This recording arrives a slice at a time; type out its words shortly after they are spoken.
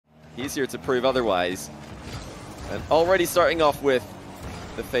He's here to prove otherwise. And already starting off with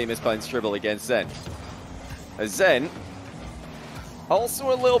the famous bounce dribble against Zen. As Zen,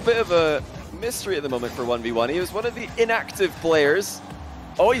 also a little bit of a mystery at the moment for 1v1. He was one of the inactive players.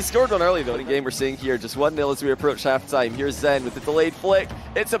 Oh, he scored one early though. In the game we're seeing here, just 1-0 as we approach halftime. Here's Zen with the delayed flick.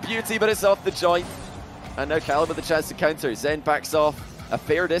 It's a beauty, but it's off the joint. And now oKhalid with the chance to counter. Zen backs off a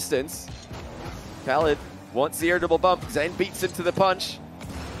fair distance. oKhalid wants the air double bump. Zen beats him to the punch.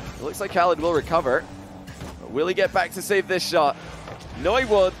 It looks like oKhalid will recover. But will he get back to save this shot? No, he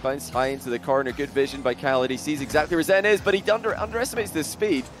won't. Bounced high into the corner. Good vision by oKhalid. He sees exactly where Zen is, but he underestimates the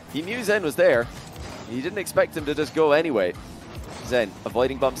speed. He knew Zen was there. He didn't expect him to just go anyway. Zen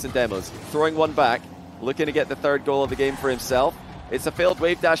avoiding bumps and demos. Throwing one back. Looking to get the third goal of the game for himself. It's a failed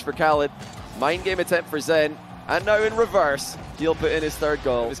wave dash for oKhalid. Mind game attempt for Zen. And now in reverse, he'll put in his third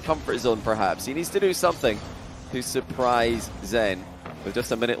goal. His comfort zone, perhaps. He needs to do something to surprise Zen with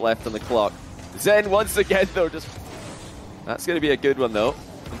just a minute left on the clock. Zen once again, though, just... That's going to be a good one, though.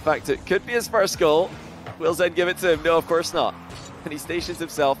 In fact, it could be his first goal. Will Zen give it to him? No, of course not. And he stations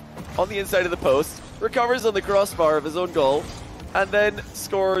himself on the inside of the post, recovers on the crossbar of his own goal, and then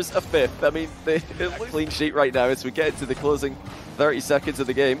scores a fifth. I mean, it looks clean sheet right now as we get into the closing 30 seconds of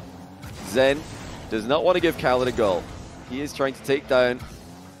the game. Zen does not want to give oKhalid a goal. He is trying to take down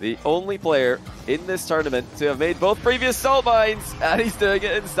the only player in this tournament to have made both previous salt mines, and he's doing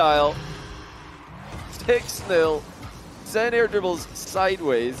it in style. 6-0. Zen air dribbles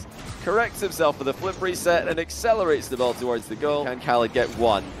sideways, corrects himself with a flip reset, and accelerates the ball towards the goal. Can oKhalid get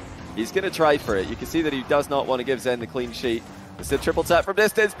one? He's going to try for it. You can see that he does not want to give Zen the clean sheet. It's a triple tap from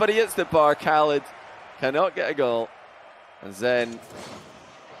distance, but he hits the bar. oKhalid cannot get a goal. And Zen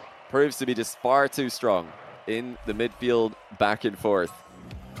proves to be just far too strong in the midfield back and forth.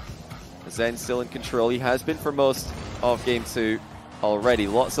 Zen still in control. He has been for most of game 2 already.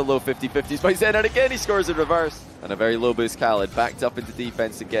 Lots of low 50-50s by Zen, and again he scores in reverse. And a very low boost oKhalid, backed up into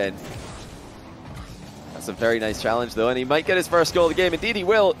defense again. That's a very nice challenge though, and he might get his first goal of the game. Indeed he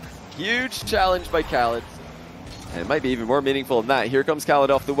will. Huge challenge by oKhalid. And it might be even more meaningful than that. Here comes oKhalid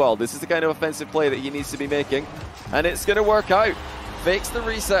off the wall. This is the kind of offensive play that he needs to be making. And it's going to work out. Fakes the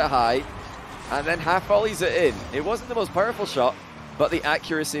reset high, and then half volleys it in. It wasn't the most powerful shot, but the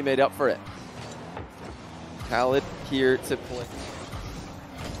accuracy made up for it. oKhalid here to play.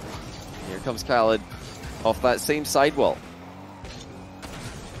 Here comes oKhalid off that same sidewall.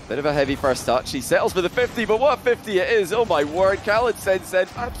 Bit of a heavy first touch. He settles for the 50, but what 50 it is. Oh my word, oKhalid sends Zen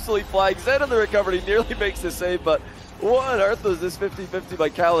absolutely flying. Zen on the recovery nearly makes the save, but what on earth was this 50-50 by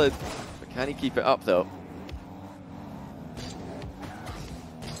oKhalid? But can he keep it up though?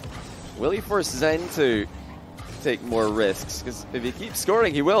 Will he force Zen to take more risks? Because if he keeps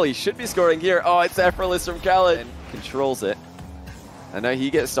scoring, he will. He should be scoring here. Oh, it's effortless from oKhalid. Controls it. And now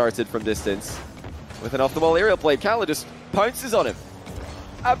he gets started from distance with an off-the-ball aerial play. oKhalid just pounces on him.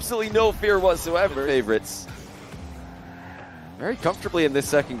 Absolutely no fear whatsoever. Favorites. Very comfortably in this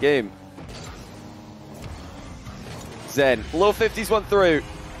second game. Zen, low 50s one through.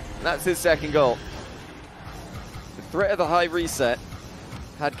 And that's his second goal. The threat of the high reset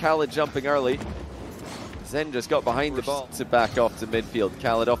had oKhalid jumping early. Zen just got behind the ball to back off to midfield.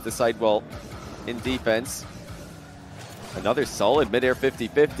 oKhalid off the sidewall in defense. Another solid mid-air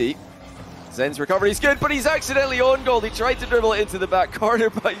 50-50. Zen's recovery is good, but he's accidentally own goal. He tried to dribble it into the back corner,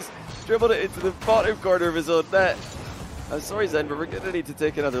 but he's dribbled it into the bottom corner of his own net. I'm sorry, Zen, but we're going to need to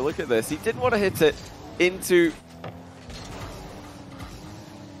take another look at this. He didn't want to hit it into...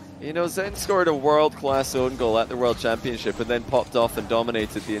 You know, Zen scored a world-class own goal at the World Championship and then popped off and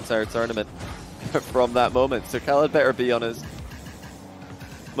dominated the entire tournament from that moment. So oKhalid better be on his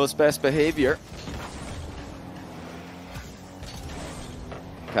most best behavior.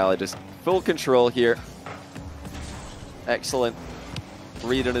 oKhalid just full control here. Excellent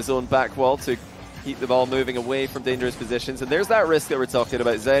read on his own back wall to keep the ball moving away from dangerous positions. And there's that risk that we're talking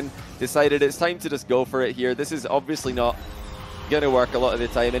about. Zen decided it's time to just go for it here. This is obviously not going to work a lot of the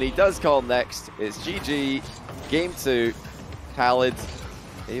time, and he does call next. It's GG, game 2. oKhalid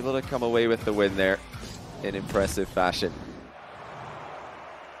able to come away with the win there in impressive fashion.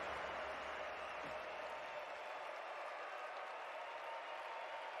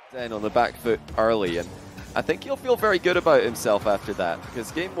 Zen on the back foot early, and I think he'll feel very good about himself after that,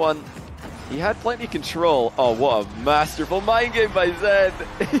 because game 1 he had plenty of control. Oh, what a masterful mind game by Zen.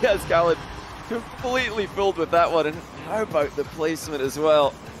 He has oKhalid completely filled with that one, and how about the placement as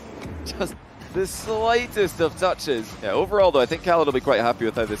well? Just the slightest of touches. Yeah, overall though, I think oKhalid will be quite happy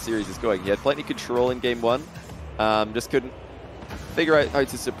with how this series is going. He had plenty of control in game 1, just couldn't figure out how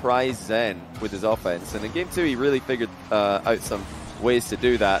to surprise Zen with his offense, and in game 2 he really figured out some ways to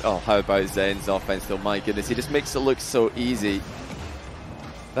do that. Oh, how about Zen's offense though? My goodness, he just makes it look so easy.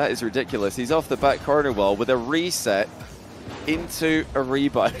 That is ridiculous. He's off the back corner wall with a reset into a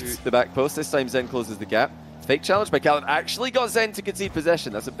rebound. The back post. This time Zen closes the gap. Fake challenge by oKhalid. Actually got Zen to concede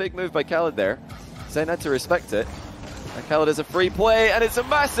possession. That's a big move by oKhalid there. Zen had to respect it. oKhalid has a free play, and it's a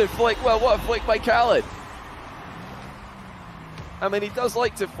massive flick. Well, what a flick by oKhalid. I mean, he does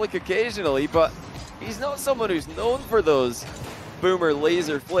like to flick occasionally, but he's not someone who's known for those boomer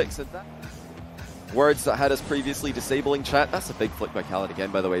laser flicks. And that words that had us previously disabling chat. That's a big flick by oKhalid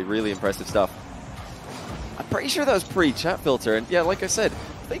again, by the way. Really impressive stuff. I'm pretty sure that was pre-chat filter, and yeah, like I said,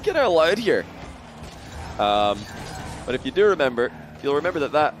 thinking out loud here. But if you do remember, you'll remember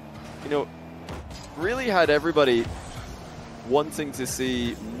that you know, really had everybody wanting to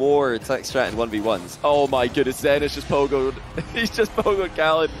see more text chat in 1v1s. Oh my goodness, Zen is just pogoed. He's just pogoed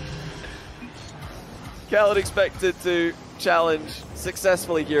oKhalid. oKhalid expected to challenge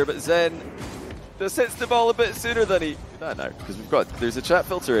successfully here, but Zen just hits the ball a bit sooner than he... That now, because there's a chat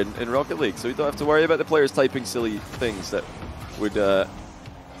filter in Rocket League, so we don't have to worry about the players typing silly things that would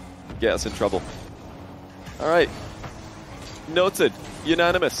get us in trouble. All right, noted,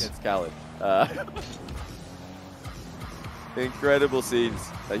 unanimous. It's oKhalid. Incredible scenes.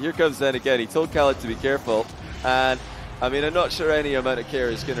 Here comes Zen again. He told oKhalid to be careful, and I mean, I'm not sure any amount of care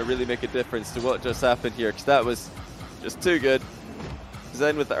is going to really make a difference to what just happened here, because that was just too good.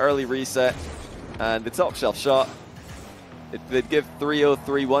 Zen with the early reset and the top shelf shot. They'd give 3-0,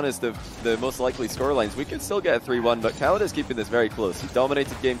 3-1 as the most likely scorelines. We could still get a 3-1, but oKhalid is keeping this very close. He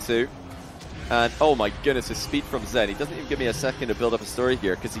dominated game 2. And oh my goodness, his speed from Zen. He doesn't even give me a second to build up a story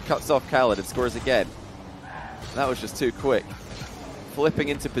here, because he cuts off oKhalid and scores again. That was just too quick. Flipping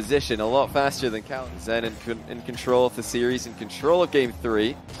into position a lot faster than oKhalid. Zen in control of the series, in control of game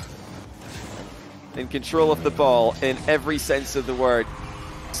 3. In control of the ball in every sense of the word.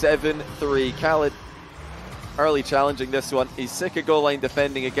 7-3. oKhalid early challenging this one. He's sick of goal line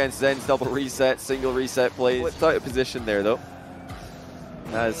defending against Zen's double reset, single reset plays. Flipped out of position there though,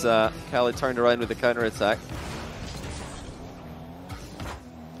 as oKhalid turned around with the counter attack.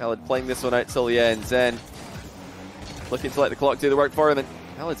 oKhalid playing this one out till the end. Zen looking to let the clock do the work for him, and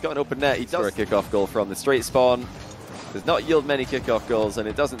oKhalid's got an open net. He does score a kickoff goal from the straight spawn. Does not yield many kickoff goals, and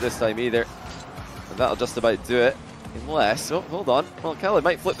it doesn't this time either. And that'll just about do it, unless, oh, hold on. Well, oKhalid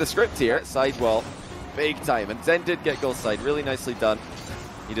might flip the script here. Sidewall, big time, and Zen did get goal side. Really nicely done.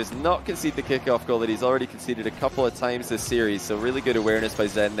 He does not concede the kickoff goal that he's already conceded a couple of times this series, so really good awareness by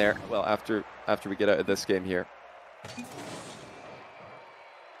Zen there. Well, after we get out of this game here.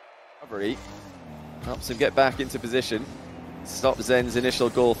 Recovery helps him get back into position. Stop Zen's initial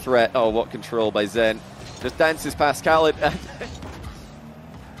goal threat. Oh, what control by Zen. Just dances past oKhalid.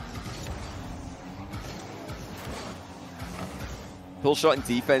 Pull shot in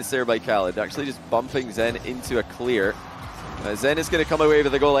defense there by oKhalid, actually just bumping Zen into a clear. Zen is going to come away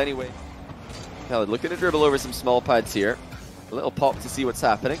with the goal anyway. oKhalid looking to dribble over some small pads here. A little pop to see what's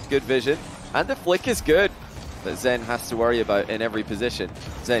happening. Good vision. And the flick is good, that Zen has to worry about in every position.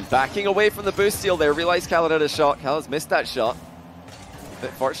 Zen backing away from the boost steal there. Realized oKhalid had a shot. oKhalid's missed that shot. A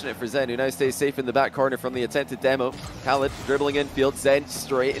bit fortunate for Zen, who now stays safe in the back corner from the attempted demo. oKhalid dribbling infield. Zen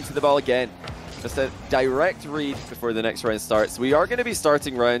straight into the ball again. Just a direct read before the next round starts. We are going to be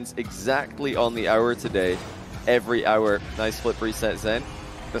starting rounds exactly on the hour today. Every hour. Nice flip reset, Zen.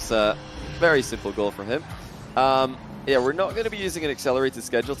 Just a very simple goal from him. Yeah, we're not going to be using an accelerated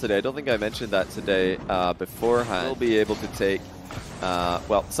schedule today. I don't think I mentioned that today beforehand. We'll be able to take...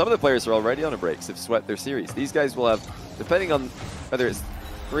 well, some of the players are already on a break, so they've swept their series. These guys will have, depending on whether it's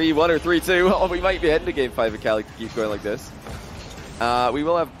 3-1 or 3-2, well, we might be heading to game 5 if oKhalid keep going like this. We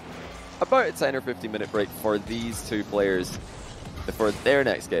will have about a 10 or 15 minute break for these two players before their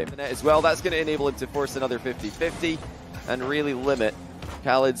next game. As well, that's going to enable him to force another 50-50 and really limit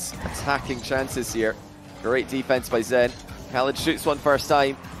oKhalid's attacking chances here. Great defense by Zen. oKhalid shoots one first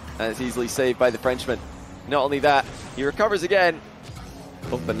time, and it's easily saved by the Frenchman. Not only that, he recovers again.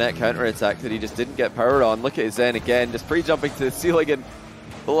 Open net counter attack that he just didn't get power on. Look at Zen again, just pre-jumping to the ceiling and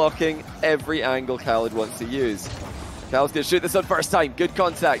blocking every angle oKhalid wants to use. oKhalid's going to shoot this one first time. Good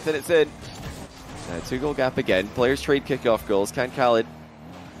contact, and it's in. Now, 2-goal gap again. Players trade kickoff goals. Can oKhalid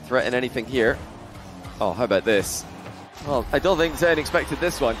threaten anything here? Oh, how about this? Well, I don't think Zen expected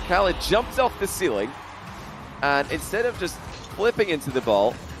this one. oKhalid jumps off the ceiling, and instead of just flipping into the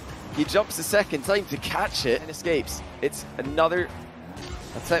ball, he jumps a second time to catch it and escapes. It's another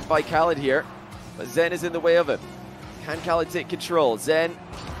attempt by oKhalid here, but Zen is in the way of him. Can oKhalid take control? Zen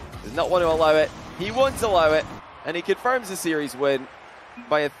does not want to allow it. He won't allow it, and he confirms the series win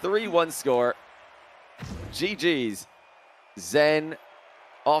by a 3-1 score. GG's. Zen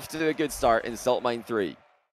off to a good start in Salt Mine 3.